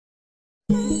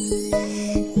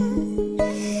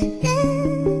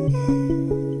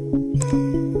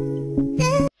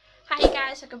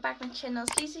channel.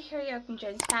 It's Lisa here, welcome to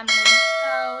Jones family.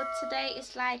 So today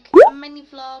is like a mini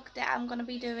vlog that I'm gonna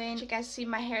be doing. You guys see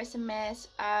my hair is a mess.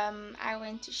 I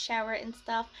went to shower and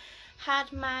stuff,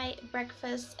 had my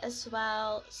breakfast as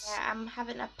well. Yeah, I'm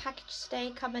having a package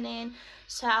today coming in,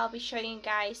 so I'll be showing you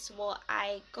guys what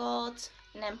I got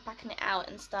and then packing it out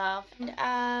and stuff.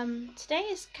 And today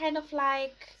is kind of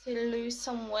like to lose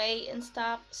some weight and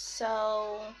stuff,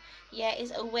 so yeah,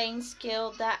 it's a weighing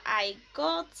scale that I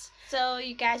got, so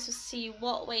you guys will see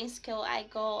what weighing scale I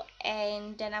got,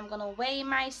 and then I'm gonna weigh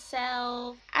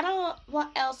myself. I don't know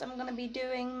what else I'm gonna be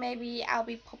doing. Maybe I'll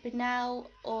be popping out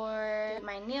or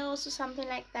my nails or something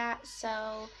like that,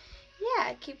 so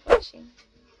yeah, keep watching.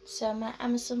 So my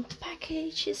Amazon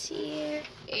package is here.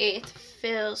 It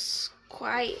feels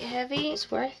quite heavy.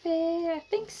 It's worth it, I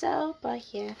think so, but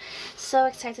yeah, so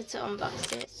excited to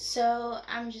unbox it. So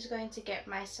I'm just going to get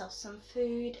myself some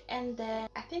food and then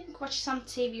I think watch some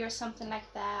TV or something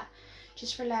like that,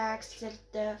 just relax, let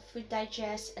the food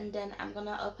digest, and then I'm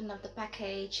gonna open up the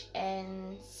package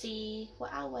and see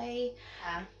what I weigh,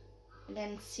 and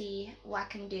then see what I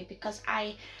can do, because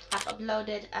I have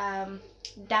downloaded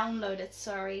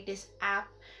this app,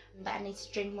 but I need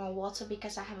to drink more water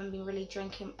because I haven't been really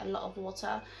drinking a lot of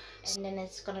water, and then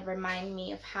it's gonna remind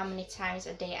me of how many times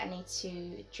a day I need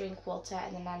to drink water,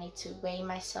 and then I need to weigh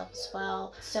myself as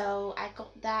well. So I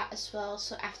got that as well.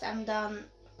 So after I'm done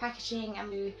packaging, I'm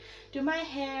gonna do my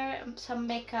hair and some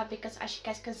makeup, because as you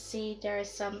guys can see there is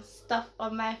some stuff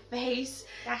on my face.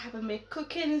 I haven't been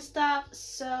cooking and stuff,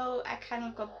 so I kind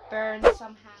of got burned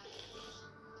somehow.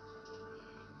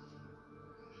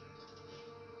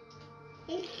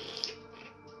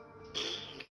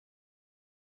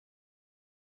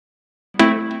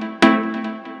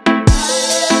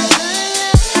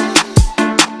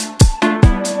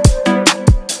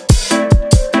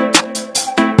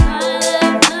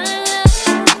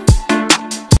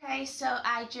 So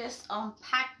I just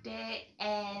unpacked it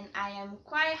and I am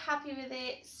quite happy with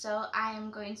it, so I am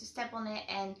going to step on it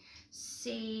and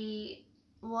see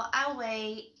what I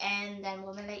weigh, and then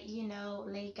we'll let you know,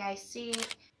 let you guys see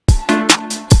it.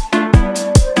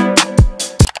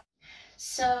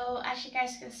 So as you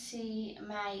guys can see,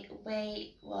 my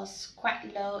weight was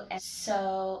quite low, and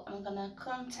so I'm gonna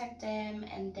contact them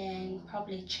and then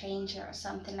probably change it or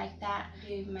something like that.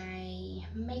 Do my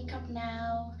makeup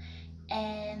now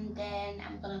and then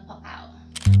I'm gonna pop out.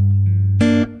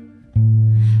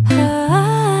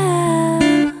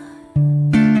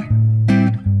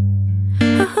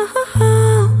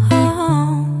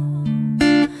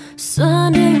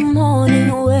 Sunday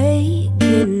morning,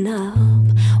 waking up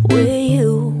with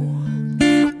you.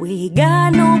 We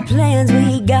got no plans,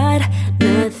 we got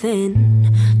nothing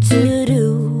to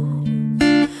do.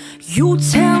 You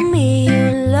tell me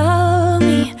you love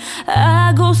me,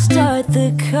 I go start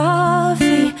the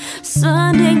coffee.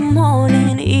 Sunday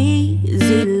morning,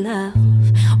 easy love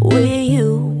with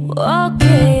you,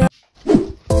 okay.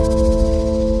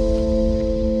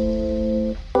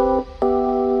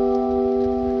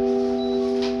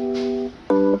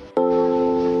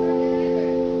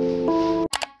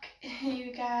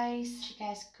 You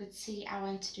guys could see I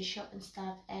went to the shop and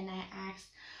stuff, and I asked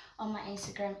on my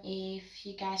Instagram if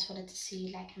you guys wanted to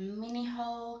see like a mini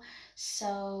haul,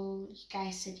 so you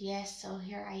guys said yes, so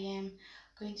here I am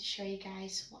going to show you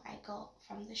guys what I got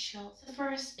from the shop. The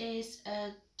first is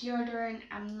a deodorant.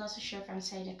 I'm not so sure if I'm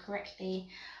saying it correctly.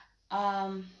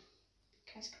 You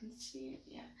guys can see it,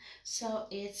 yeah. So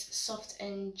it's soft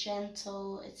and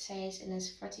gentle, it says, and it's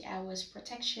 40 hours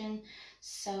protection,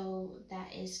 so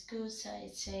that is good. So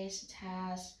it says it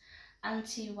has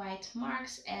anti-white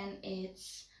marks and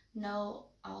it's no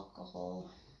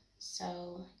alcohol,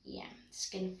 so yeah,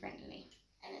 skin friendly,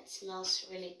 and it smells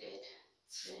really good.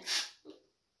 So, yeah,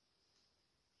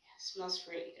 smells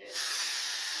really good.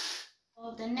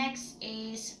 Well, the next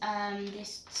is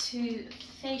these two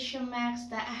facial masks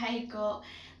that I got.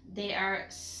 They are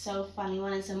so funny.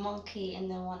 One is a monkey and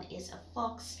then one is a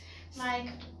fox. It's like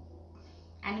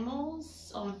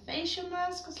animals on facial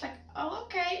masks. It's like, oh,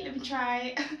 okay, let me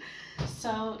try.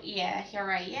 So yeah,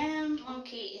 here I am.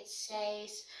 Monkey, it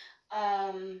says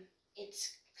it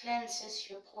cleanses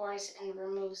your pores and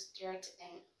removes dirt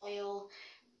and oil.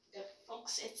 The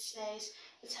fox, it says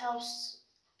it helps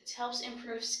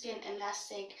improve skin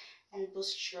elastic and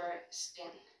boost your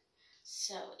skin.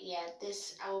 So yeah,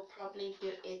 this I will probably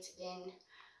do it in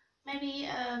maybe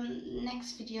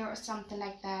next video or something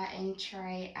like that and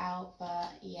try it out,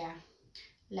 but yeah,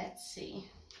 let's see.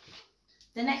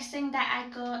 The next thing that I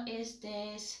got is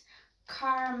this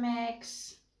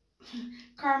Carmex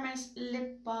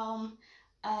lip balm.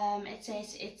 It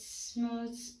says it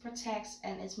smooths, protects,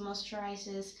 and it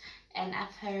moisturizes and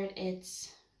I've heard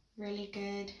it's really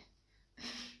good.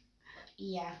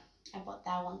 Yeah, I bought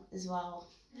that one as well.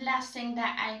 The last thing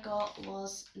that I got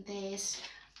was this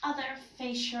other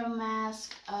facial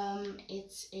mask.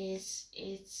 It's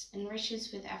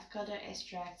enriched with avocado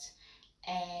extract,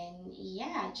 and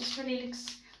yeah, it just really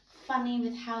looks funny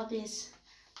with how this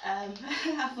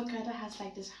avocado has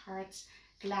like this heart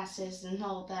glasses and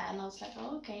all that, and I was like,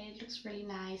 oh, okay, it looks really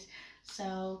nice.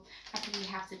 So I really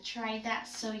have to try that.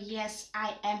 So yes,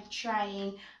 I am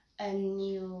trying a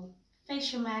new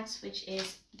facial mask, which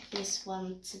is this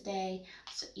one today,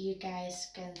 so you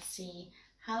guys can see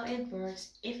how it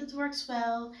works, if it works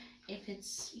well, if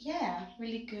it's, yeah,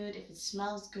 really good, if it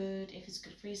smells good, if it's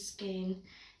good for your skin,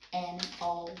 and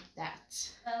all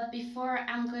that. Before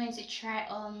I'm going to try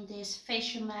on this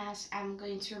facial mask, I'm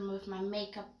going to remove my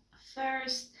makeup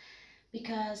first,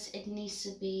 because it needs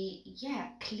to be, yeah,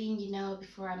 clean, you know,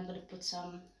 before I'm gonna put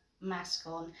some mask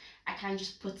on. I can't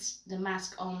just put the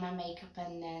mask on my makeup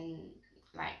and then,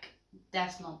 like,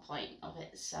 there's no point of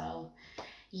it. So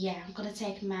yeah, I'm gonna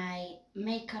take my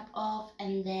makeup off,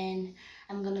 and then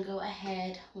I'm gonna go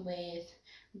ahead with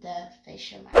the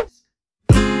facial mask.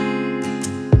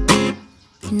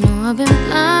 You know I've been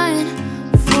blind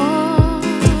for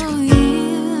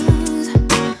years,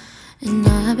 and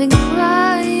I've been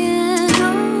crying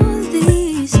all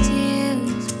these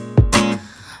tears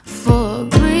for a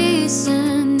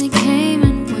reason. They came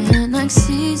and went like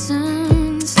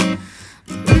seasons.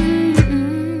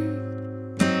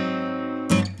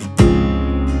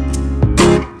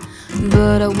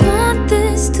 But I want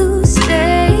this to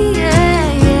stay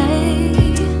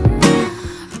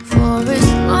for as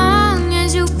long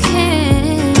as you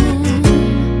can,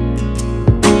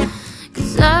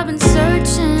 'cause I've been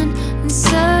searching and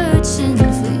searching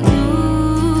for you,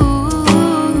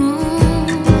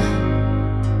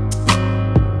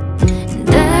 and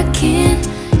I can't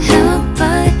help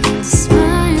but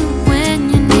smile when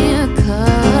you're near,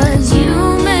 'cause you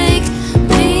make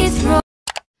me throw.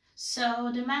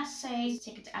 So the mask says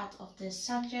take it out of the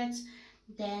sachet,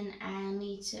 then I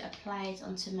need to apply it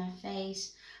onto my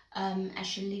face. I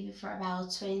should leave it for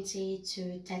about 20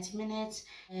 to 30 minutes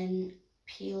and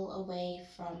peel away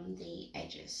from the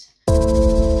edges.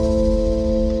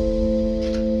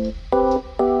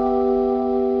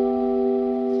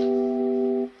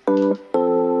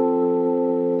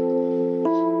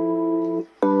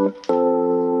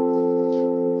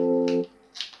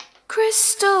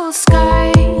 Crystal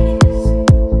skies,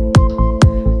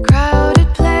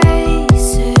 crowded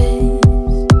places,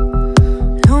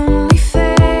 lonely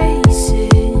faces,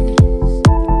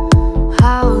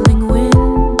 howling wind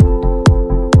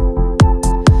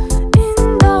in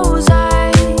those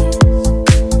eyes,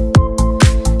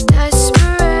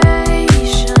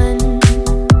 desperation,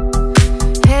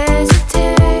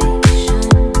 hesitation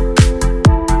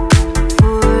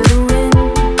for the wind,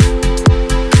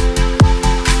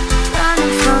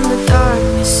 running from the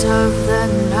darkness of the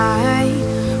night.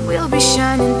 We'll be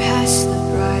shining past the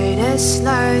brightest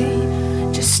light,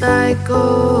 just like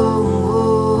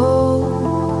gold,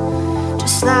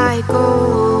 just like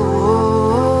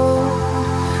gold.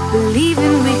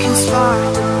 Believing we can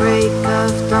spark the break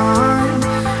of dawn.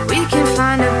 We can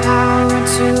find the power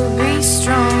to be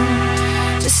strong,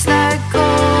 just like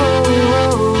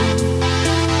gold,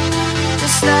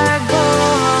 just like gold.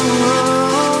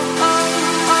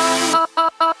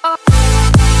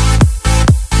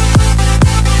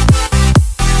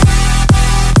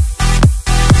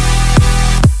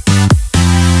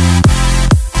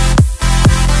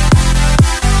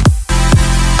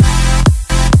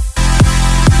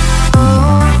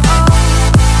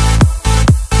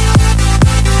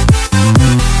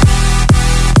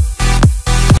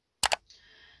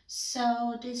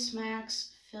 So this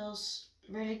mask feels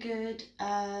really good.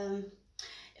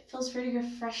 It feels really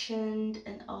refreshing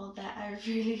and all that. I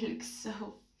really look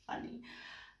so funny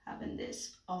having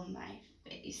this on my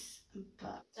face,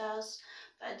 but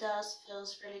it does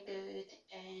feels really good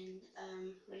and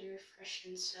really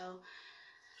refreshing. So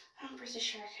I'm pretty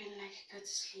sure I can like go to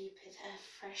sleep with a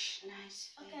fresh, nice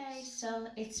face. Okay, so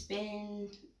it's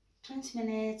been 20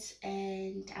 minutes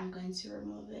and I'm going to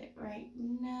remove it right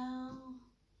now.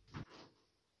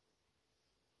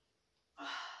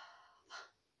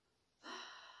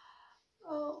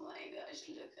 Oh my gosh,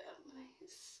 look at my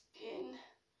skin.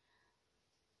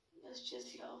 There's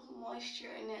just a lot of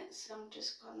moisture in it, so I'm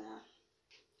just gonna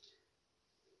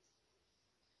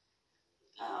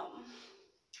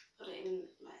put it in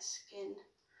my skin.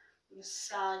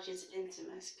 Massage it into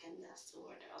my skin, that's the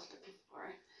word I was looking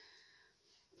for.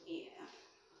 Yeah.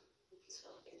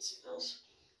 So it feels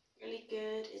really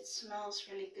good, it smells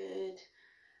really good.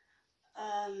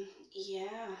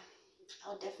 Yeah,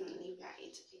 I'll definitely write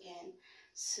it again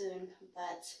soon,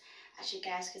 but as you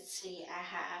guys can see, I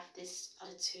have this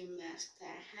other two masks that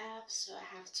I have, so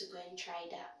I have to go and try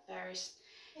that first.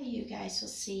 You guys will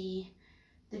see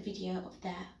the video of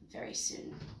that very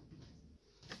soon.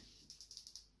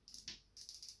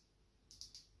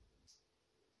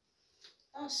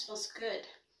 Oh, it smells good.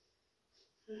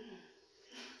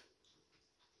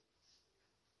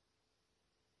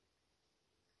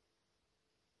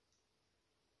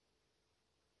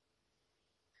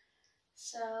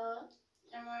 So,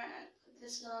 I'm gonna put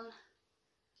this on.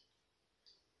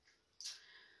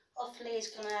 Hopefully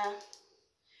it's gonna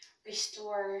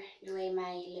restore the way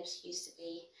my lips used to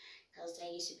be, because they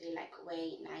used to be like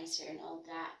way nicer and all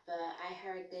that. But I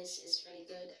heard this is really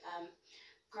good.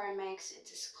 Carmex, it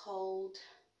is cold,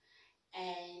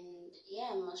 and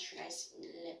yeah, moisturizing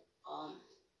lip balm.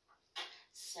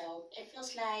 So it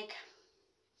feels like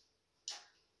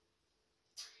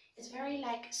it's very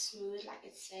like smooth, like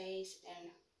it says, and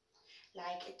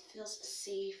like it feels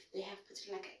safe. They have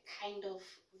put like a kind of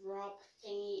rub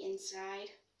thingy inside.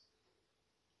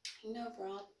 You know,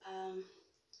 rub.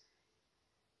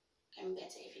 Can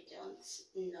get it if you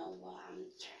don't know what I'm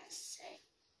trying to say.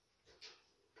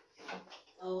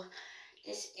 Oh,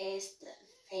 this is the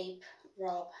vape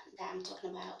rub that I'm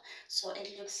talking about. So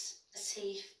it looks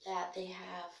safe that they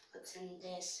have put in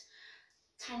this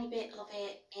tiny bit of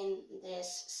it in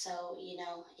this, so you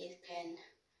know it can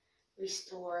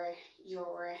restore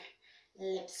your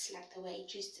lips like the way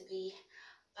it used to be.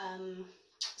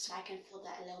 So I can feel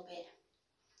that a little bit.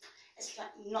 It's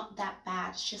like not that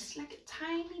bad, it's just like a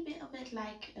tiny bit of it,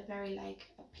 like a very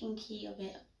like a pinky of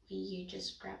it, where you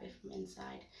just grab it from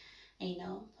inside and you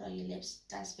know put on your lips.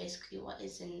 That's basically what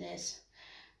is in this.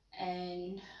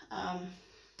 And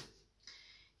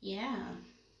yeah,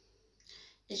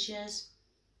 it's just,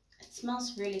 it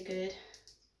smells really good.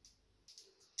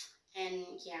 And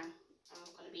yeah, I'm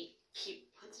gonna keep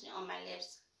putting it on my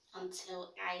lips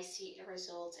until I see a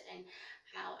result and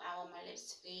how I want my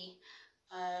lips to be.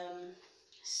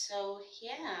 So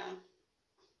yeah.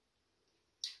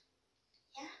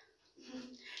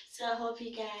 So I hope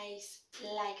you guys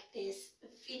like this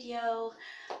video,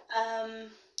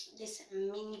 this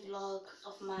mini vlog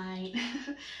of mine.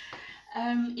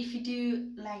 If you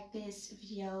do like this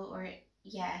video, or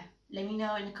yeah, let me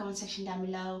know in the comment section down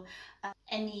below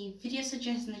any video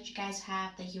suggestions that you guys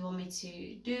have that you want me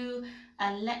to do.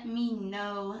 Let me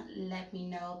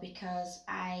know, because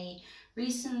I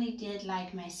recently did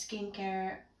like my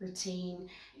skincare routine,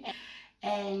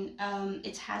 and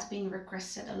it has been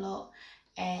requested a lot,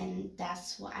 and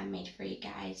that's what I made for you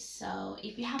guys. So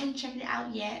if you haven't checked it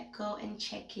out yet, go and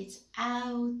check it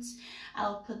out.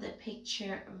 I'll put the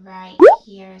picture right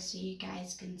here so you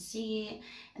guys can see it,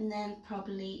 and then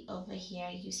probably over here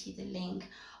you see the link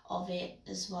of it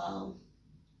as well,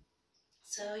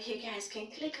 so you guys can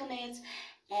click on it,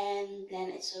 and then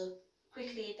it will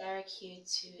quickly direct you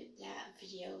to that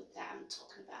video that I'm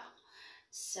talking about.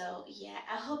 So yeah,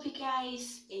 I hope you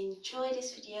guys enjoyed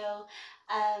this video.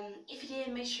 If you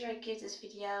did, make sure to give this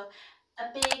video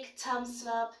a big thumbs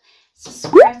up.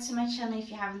 Subscribe to my channel if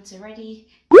you haven't already.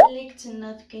 Click the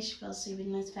notification bell so you'll be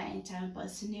notified anytime I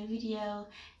post a new video.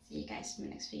 See you guys in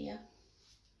my next video.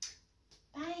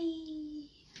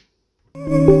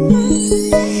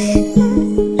 Bye.